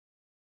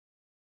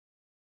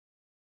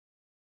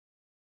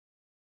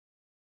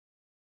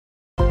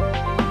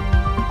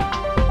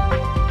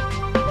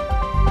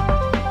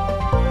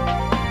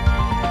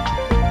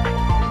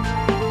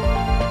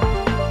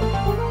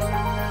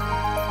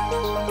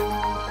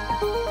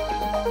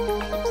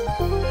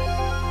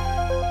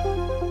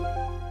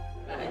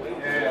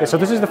Yeah, so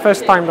this is the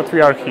first time that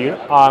we are here.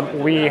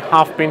 We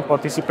have been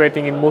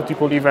participating in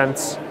multiple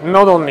events,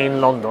 not only in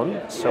London.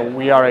 So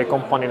we are a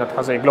company that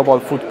has a global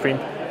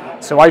footprint.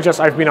 So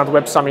I've been at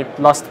Web Summit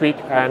last week,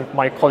 and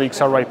my colleagues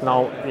are right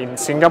now in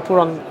Singapore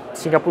on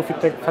Singapore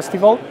FinTech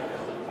Festival.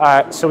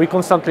 So we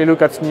constantly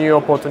look at new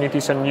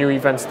opportunities and new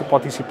events to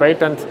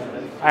participate, and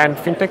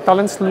FinTech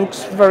Talents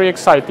looks very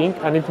exciting,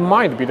 and it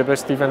might be the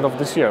best event of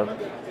this year.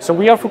 So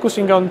we are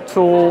focusing on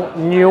two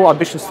new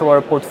additions to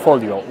our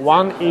portfolio.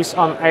 One is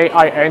an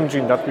AI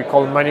engine that we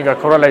call Meniga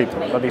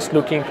Correlator, that is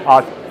looking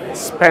at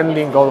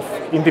spending of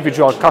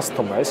individual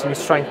customers and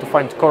is trying to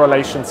find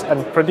correlations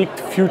and predict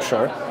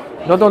future,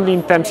 not only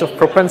in terms of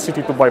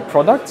propensity to buy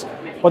products,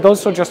 but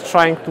also just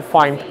trying to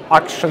find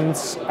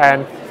actions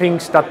and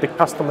things that the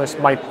customers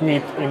might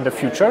need in the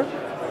future.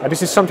 And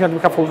this is something that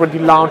we have already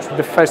launched with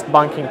the first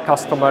banking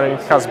customer, and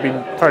it has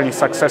been fairly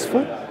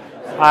successful.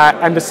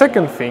 And the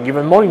second thing,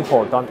 even more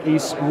important,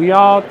 is we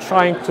are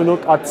trying to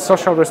look at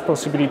social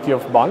responsibility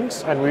of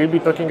banks, and we'll be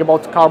talking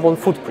about carbon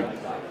footprint.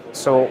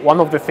 So one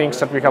of the things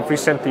that we have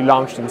recently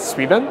launched in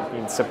Sweden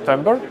in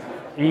September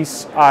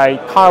is a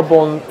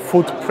carbon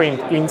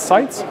footprint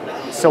insights.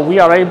 So we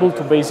are able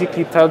to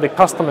basically tell the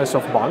customers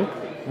of bank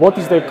what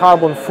is their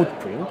carbon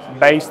footprint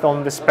based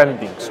on the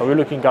spending. So we're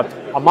looking at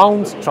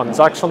amounts,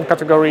 transaction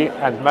category,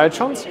 and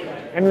merchants,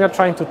 and we are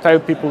trying to tell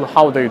people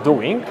how they're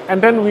doing.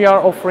 And then we are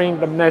offering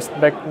the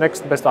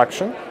next best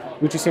action,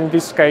 which is in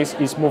this case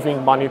is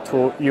moving money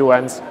to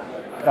UN's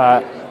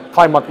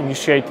climate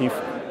initiative,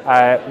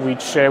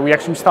 which we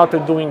actually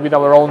started doing with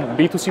our own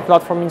B2C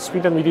platform in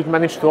Sweden. We did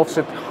manage to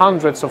offset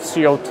hundreds of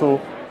tons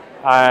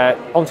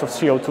of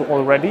CO2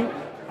 already,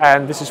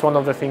 and this is one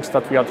of the things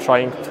that we are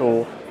trying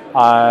to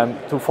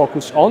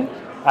focus on.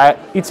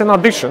 It's an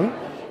addition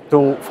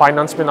to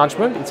finance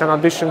management. It's an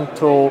addition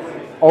to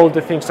all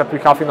the things that we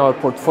have in our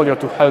portfolio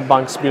to help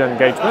banks build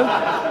engagement.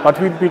 But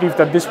we believe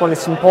that this one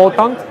is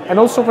important and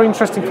also very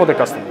interesting for the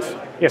customers.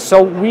 Yes,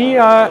 so we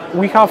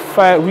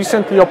have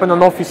recently opened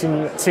an office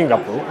in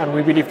Singapore, and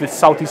we believe that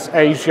Southeast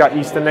Asia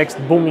is the next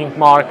booming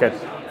market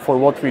for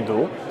what we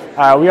do.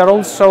 We are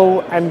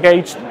also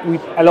engaged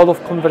with a lot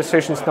of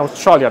conversations in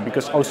Australia,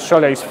 because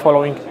Australia is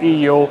following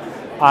EU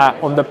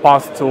on the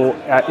path to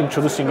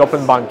introducing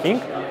open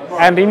banking.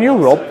 And in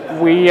Europe,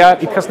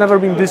 it has never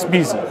been this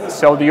busy.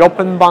 So the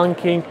open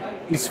banking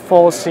is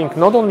forcing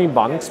not only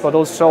banks, but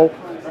also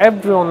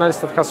everyone else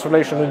that has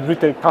relation with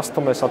retail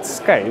customers at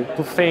scale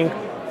to think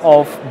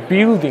of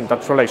building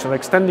that relation,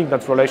 extending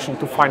that relation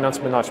to finance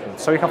management.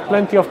 So we have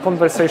plenty of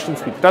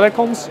conversations with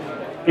telecoms,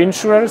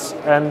 insurers,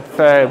 and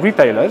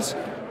retailers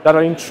that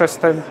are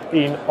interested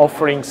in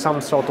offering some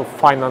sort of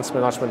finance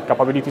management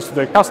capabilities to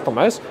their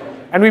customers.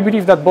 And we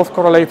believe that both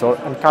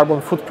Correlator and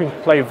Carbon Footprint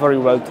play very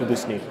well to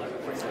this need.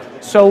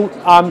 So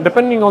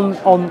depending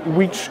on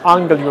which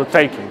angle you're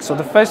taking, so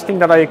the first thing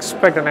that I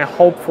expect and I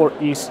hope for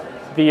is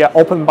the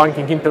open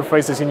banking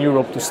interfaces in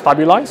Europe to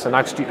stabilize and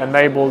actually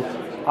enable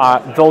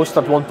those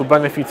that want to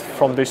benefit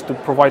from this to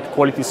provide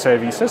quality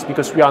services,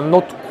 because we are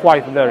not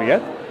quite there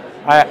yet.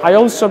 I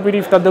also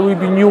believe that there will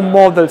be new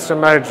models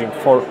emerging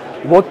for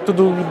what to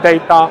do with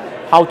data,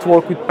 how to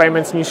work with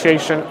payments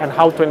initiation, and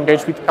how to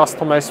engage with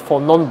customers for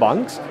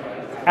non-banks.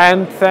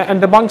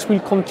 And the banks will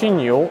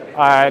continue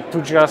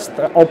to just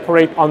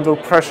operate under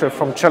pressure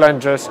from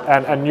challengers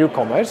and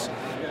newcomers.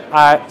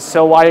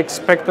 So I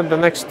expect that the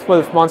next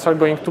 12 months are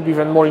going to be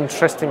even more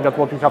interesting than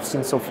what we have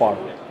seen so far.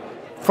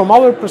 From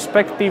our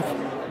perspective,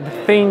 the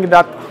thing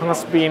that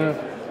has been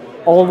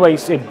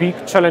always a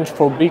big challenge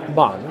for big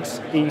banks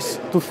is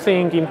to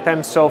think in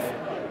terms of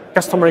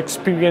customer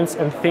experience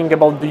and think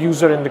about the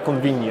user and the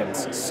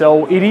convenience.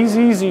 So it is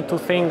easy to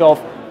think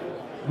of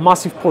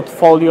massive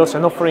portfolios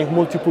and offering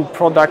multiple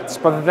products,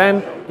 but then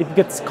it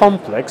gets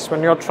complex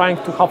when you're trying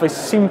to have a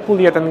simple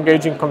yet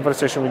engaging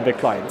conversation with the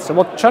client. So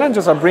what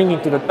challenges are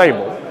bringing to the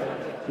table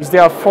is they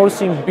are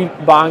forcing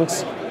big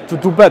banks to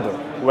do better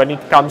when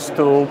it comes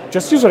to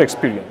just user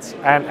experience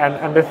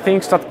and the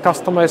things that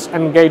customers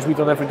engage with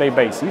on an everyday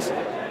basis.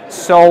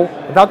 So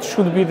that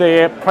should be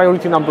the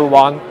priority number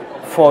one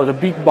for the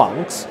big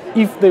banks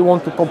if they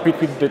want to compete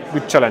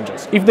with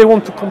challenges. If they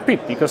want to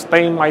compete, because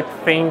they might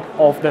think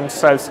of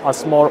themselves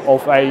as more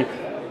of a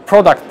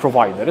product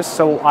provider.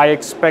 So I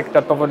expect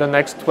that over the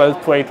next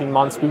 12 to 18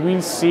 months, we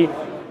will see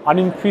an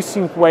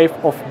increasing wave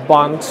of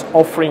banks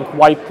offering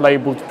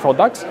white-labeled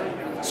products.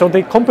 So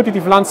the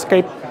competitive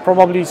landscape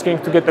probably is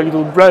going to get a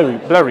little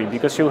blurry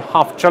because you'll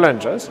have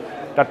challengers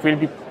that will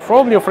be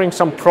probably offering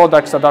some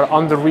products that are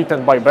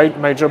underwritten by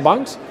major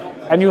banks,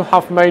 and you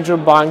have major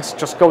banks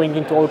just going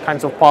into all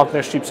kinds of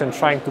partnerships and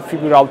trying to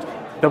figure out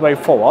the way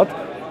forward.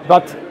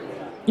 But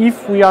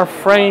if we are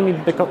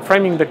framing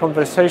the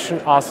conversation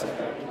as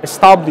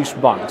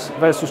established banks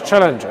versus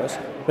challengers,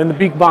 then the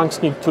big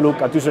banks need to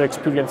look at user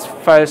experience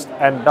first,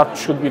 and that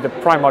should be the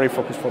primary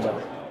focus for them.